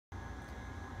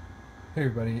Hey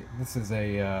everybody, this is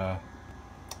a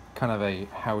kind of a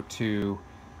how-to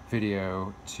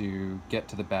video to get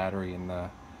to the battery in the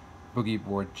Boogie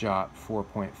Board Jot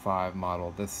 4.5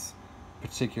 model. This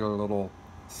particular little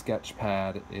sketch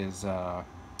pad is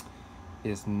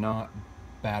not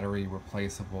battery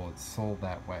replaceable. It's sold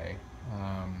that way.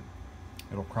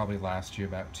 It'll probably last you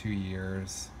about 2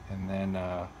 years, and then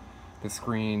the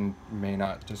screen may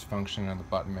not just function and the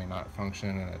button may not function,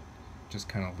 and it just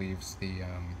kind of leaves the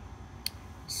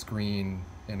screen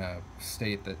in a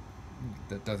state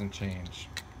that doesn't change.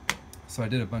 So I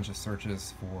did a bunch of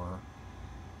searches for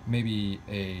maybe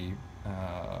a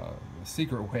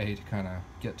secret way to kind of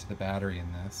get to the battery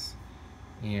in this,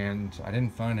 and I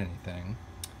didn't find anything.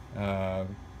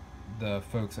 The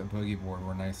folks at Boogie Board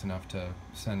were nice enough to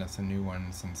send us a new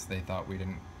one since they thought we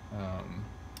didn't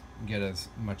get as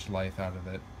much life out of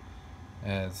it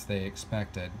as they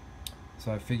expected.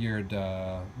 So I figured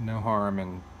no harm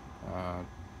in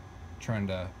trying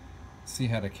to see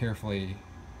how to carefully,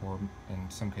 or in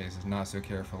some cases not so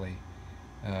carefully,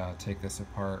 take this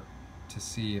apart to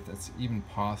see if it's even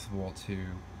possible to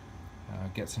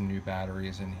get some new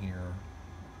batteries in here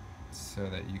so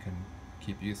that you can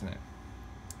keep using it.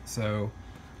 So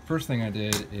first thing I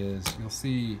did is, you'll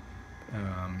see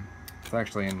it's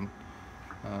actually in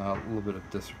a little bit of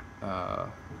this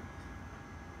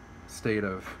state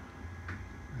of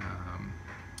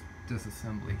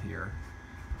disassembly here,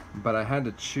 but I had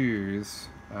to choose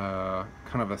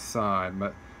kind of a side,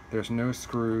 but there's no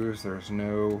screws, there's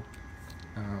no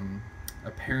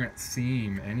apparent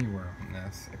seam anywhere on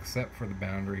this except for the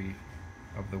boundary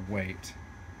of the white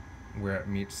where it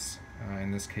meets,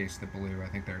 in this case, the blue. I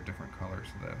think there are different colors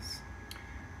of this.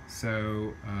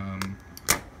 So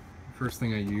first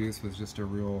thing I used was just a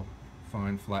real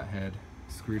fine flathead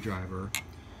screwdriver,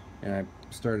 and I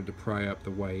started to pry up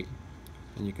the white,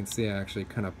 and you can see I actually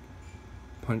kind of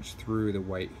punched through the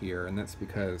white here, and that's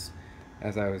because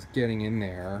as I was getting in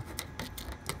there,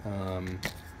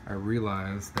 I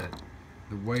realized that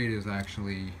the white is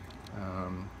actually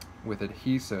with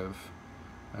adhesive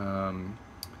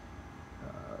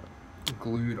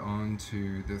glued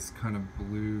onto this kind of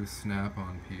blue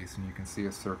snap-on piece, and you can see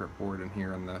a circuit board in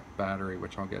here and the battery,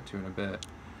 which I'll get to in a bit.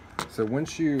 So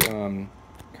once you kind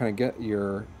of get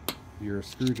your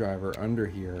screwdriver under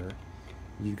here,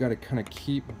 you've got to kind of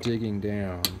keep digging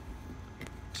down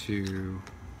to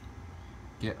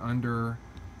get under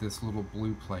this little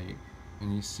blue plate,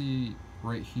 and you see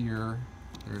right here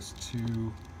there's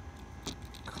two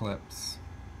clips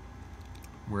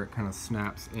where it kind of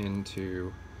snaps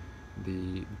into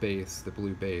the base, the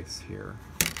blue base here.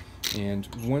 And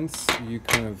once you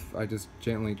kind of, I just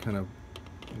gently kind of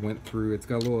went through, it's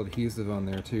got a little adhesive on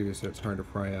there too, so it's hard to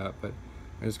pry up, but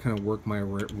I just kind of work my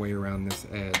way around this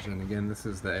edge, and again, this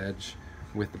is the edge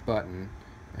with the button,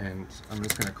 and I'm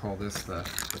just going to call this the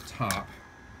top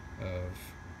of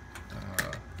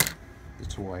the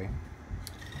toy.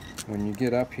 When you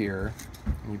get up here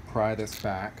and you pry this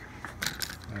back,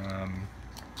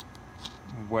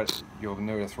 what you'll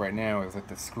notice right now is that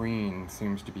the screen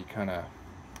seems to be kind of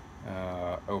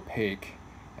opaque,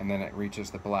 and then it reaches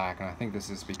the black, and I think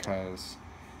this is because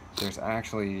there's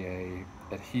actually a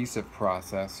adhesive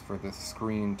process for the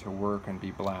screen to work and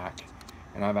be black,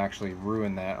 and I've actually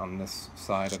ruined that on this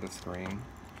side of the screen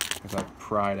because I've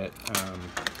pried it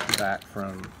back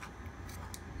from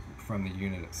the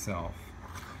unit itself.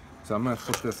 So I'm going to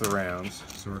flip this around,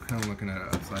 so we're kind of looking at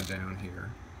it upside down here.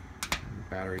 The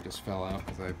battery just fell out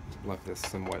because I left this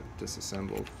somewhat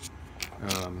disassembled.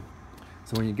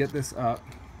 So when you get this up,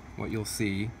 what you'll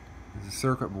see is a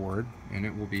circuit board, and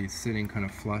it will be sitting kind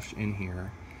of flush in here.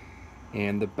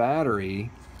 And the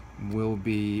battery will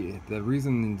be, the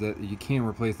reason that you can't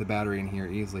replace the battery in here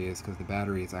easily is because the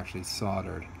battery is actually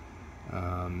soldered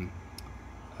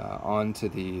onto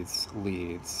these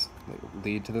leads that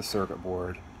lead to the circuit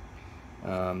board.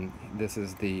 This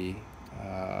is the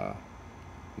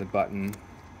button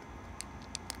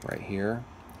right here,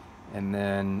 and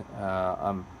then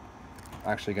I'm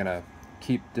actually going to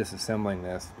keep disassembling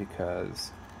this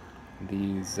because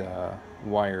these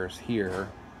wires here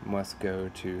must go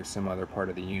to some other part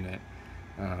of the unit.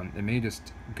 It may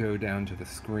just go down to the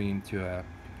screen to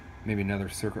maybe another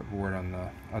circuit board on the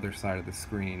other side of the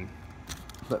screen.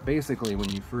 But basically, when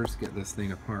you first get this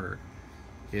thing apart,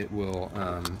 it will,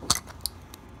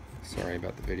 sorry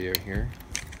about the video here,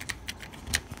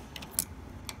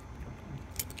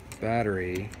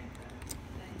 battery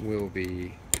will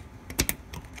be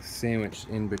sandwiched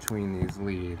in between these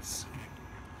leads,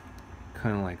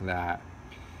 kind of like that.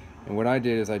 And what I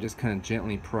did is I just kind of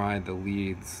gently pried the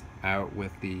leads out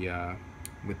with the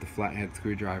flathead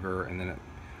screwdriver, and then it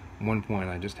one point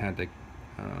I just had to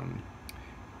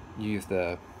use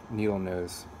the needle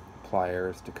nose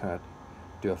pliers to kind of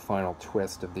do a final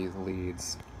twist of these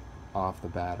leads off the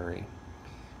battery.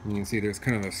 And you can see there's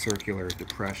kind of a circular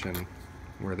depression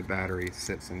where the battery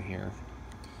sits in here.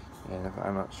 And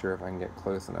I'm not sure if I can get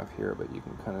close enough here, but you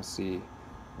can kind of see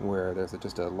where there's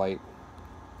just a light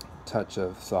touch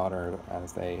of solder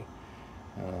as they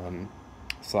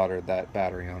soldered that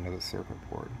battery onto the circuit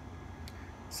board.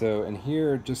 So in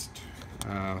here, just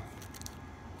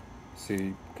so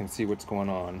you can see what's going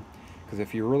on, because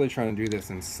if you're really trying to do this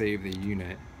and save the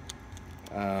unit,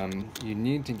 you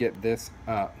need to get this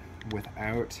up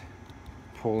without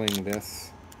pulling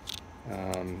this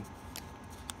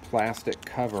plastic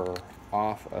cover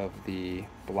off of the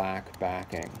black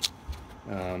backing.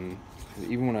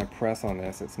 Even when I press on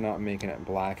this, it's not making it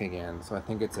black again, so I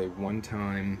think it's a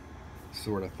one-time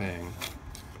sort of thing.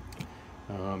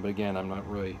 But again, I'm not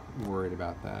really worried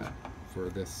about that for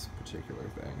this particular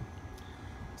thing.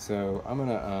 So I'm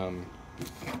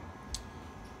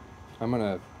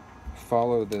gonna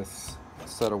follow this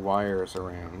set of wires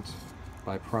around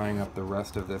by prying up the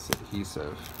rest of this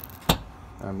adhesive.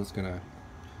 I'm just gonna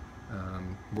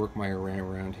work my way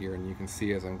around here, and you can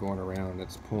see as I'm going around,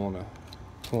 it's pulling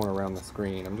around the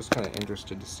screen. I'm just kind of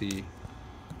interested to see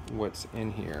what's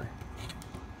in here.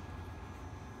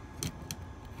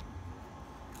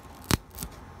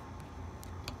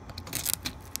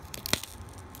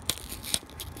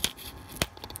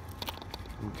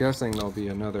 I'm guessing there'll be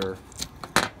another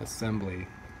assembly.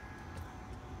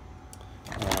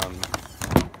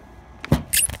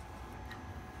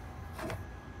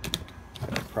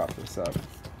 Prop this up.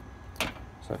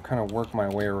 So I've kind of worked my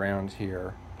way around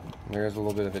here. There's a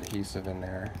little bit of adhesive in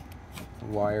there. The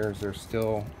wires are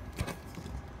still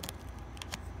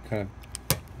kind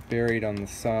of buried on the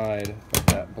side of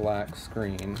that black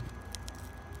screen.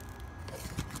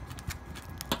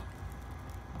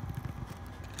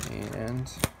 And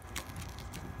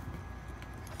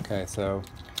okay, so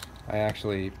I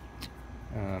actually,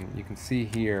 you can see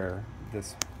here,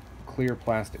 this clear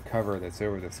plastic cover that's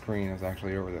over the screen is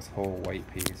actually over this whole white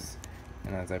piece.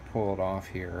 And as I pull it off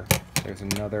here, there's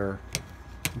another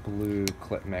blue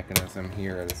clip mechanism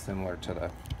here that's similar to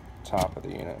the top of the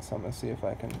unit. So I'm going to see if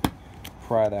I can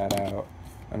pry that out.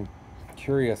 I'm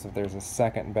curious if there's a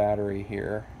second battery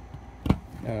here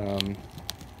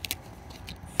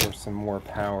for some more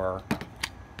power.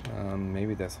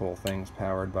 Maybe this whole thing's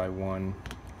powered by one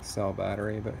cell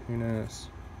battery, but who knows.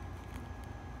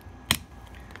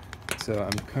 So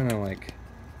I'm kind of like,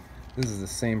 this is the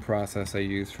same process I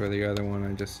used for the other one.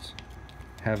 I just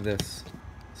have this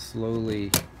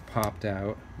slowly popped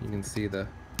out. You can see the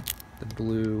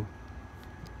blue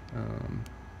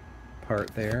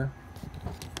part there.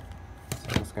 So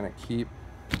I'm just going to keep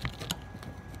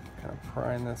kind of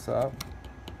prying this up.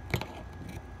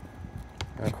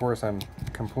 And of course I'm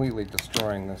completely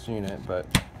destroying this unit, but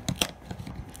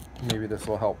maybe this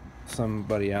will help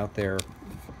somebody out there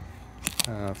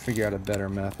figure out a better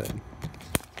method.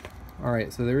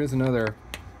 Alright, so there is another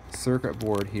circuit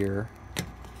board here.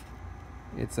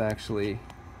 It's actually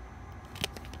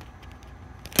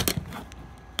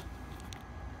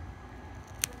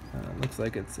looks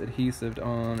like it's adhesived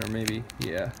on, or maybe,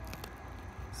 yeah.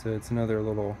 So it's another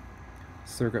little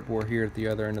circuit board here at the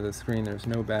other end of the screen. There's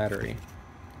no battery.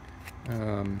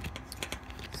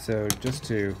 So just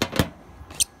to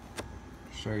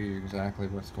show you exactly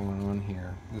what's going on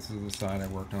here, this is the side I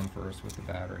worked on first with the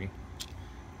battery,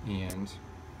 and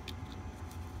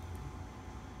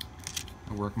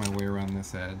I work my way around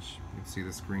this edge. You can see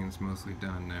the screen's mostly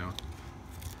done now.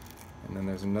 And then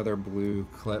there's another blue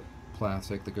clip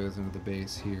plastic that goes into the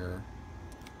base here,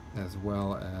 as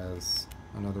well as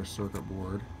another circuit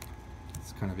board.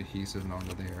 It's kind of adhesive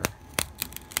onto there.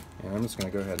 And I'm just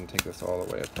going to go ahead and take this all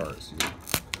the way apart. So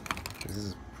this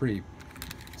is a pretty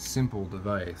simple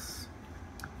device.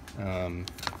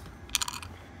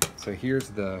 So here's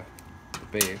the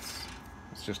base.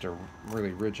 It's just a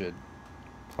really rigid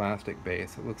plastic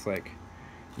base. It looks like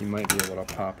you might be able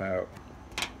to pop out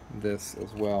this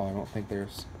as well. I don't think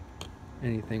there's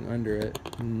anything under it.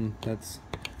 That's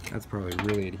probably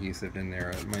really adhesive in there.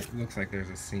 It looks like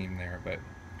there's a seam there, but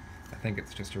I think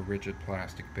it's just a rigid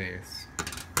plastic base.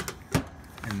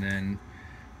 And then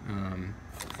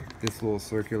this little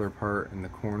circular part in the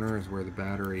corner is where the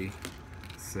battery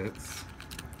sits.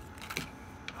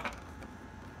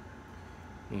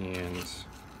 And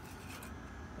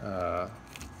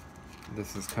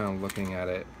this is kind of looking at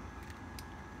it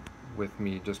with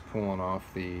me just pulling off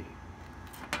the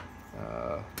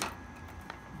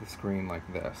screen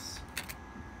like this.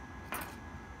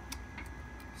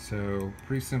 So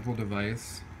pretty simple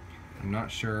device. I'm not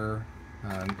sure,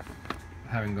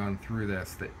 having gone through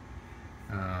this, that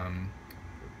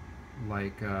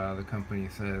the company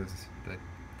says that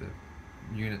the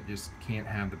unit just can't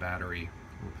have the battery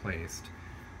replaced.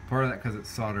 Part of that because it's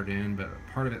soldered in, but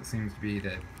part of it seems to be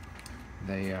that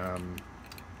they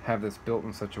have this built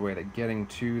in such a way that getting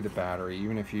to the battery,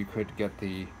 even if you could get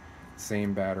the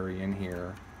same battery in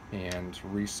here and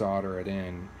resolder it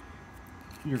in,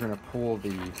 you're going to pull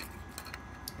the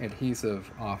adhesive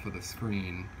off of the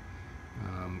screen,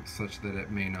 such that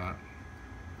it may not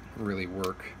really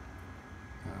work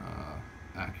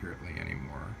accurately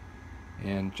anymore.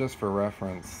 And just for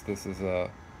reference, this is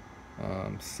a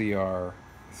CR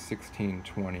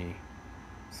 1620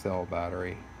 cell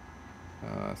battery,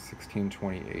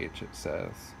 1620H it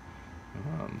says.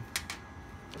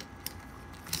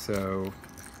 So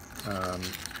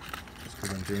just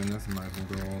because I'm doing this, I might as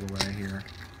well go all the way here.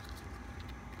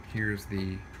 Here's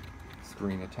the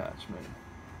screen attachment.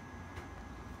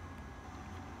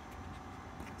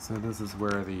 So this is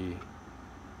where the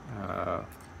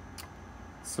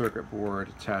circuit board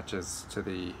attaches to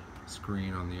the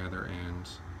screen on the other end.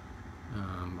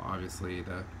 Obviously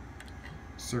the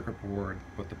circuit board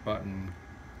with the button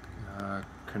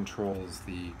controls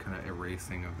the kind of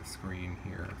erasing of the screen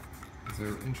here. So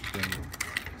interesting,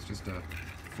 it's just a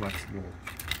flexible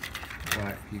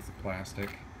black piece of plastic.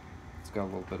 It's got a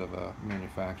little bit of a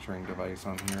manufacturing device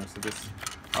on here, so this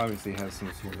obviously has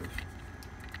some sort of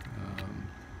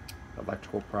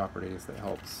electrical properties that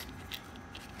helps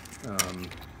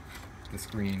the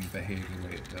screen behave the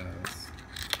way it does.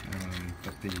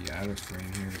 But the outer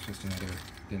screen here is just another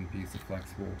thin piece of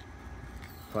flexible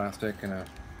plastic and a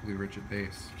blue rigid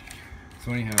base.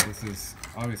 So anyhow, this is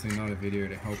obviously not a video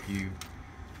to help you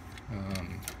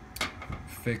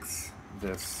fix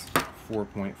this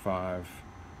 4.5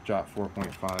 JOT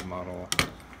 4.5 model,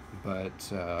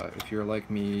 but if you're like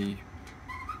me,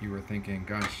 you were thinking,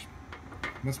 gosh,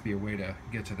 must be a way to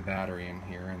get to the battery in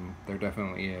here, and there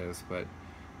definitely is, but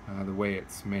the way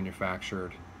it's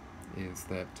manufactured is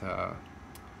that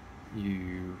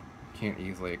you can't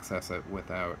easily access it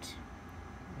without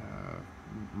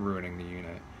ruining the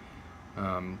unit.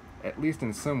 At least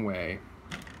in some way.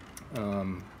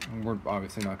 We're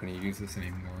obviously not going to use this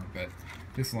anymore, but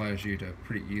this allows you to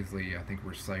pretty easily, I think,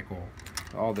 recycle.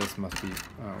 All this must be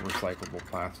recyclable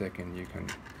plastic, and you can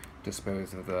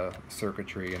dispose of the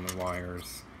circuitry and the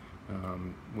wires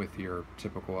with your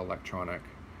typical electronic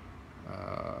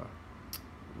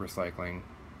recycling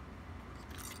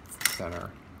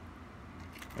center.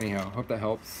 Anyhow, hope that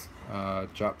helps.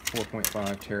 JOT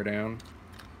 4.5 teardown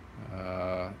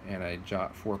and a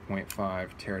JOT 4.5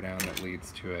 teardown that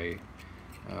leads to a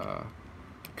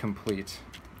complete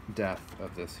death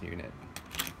of this unit.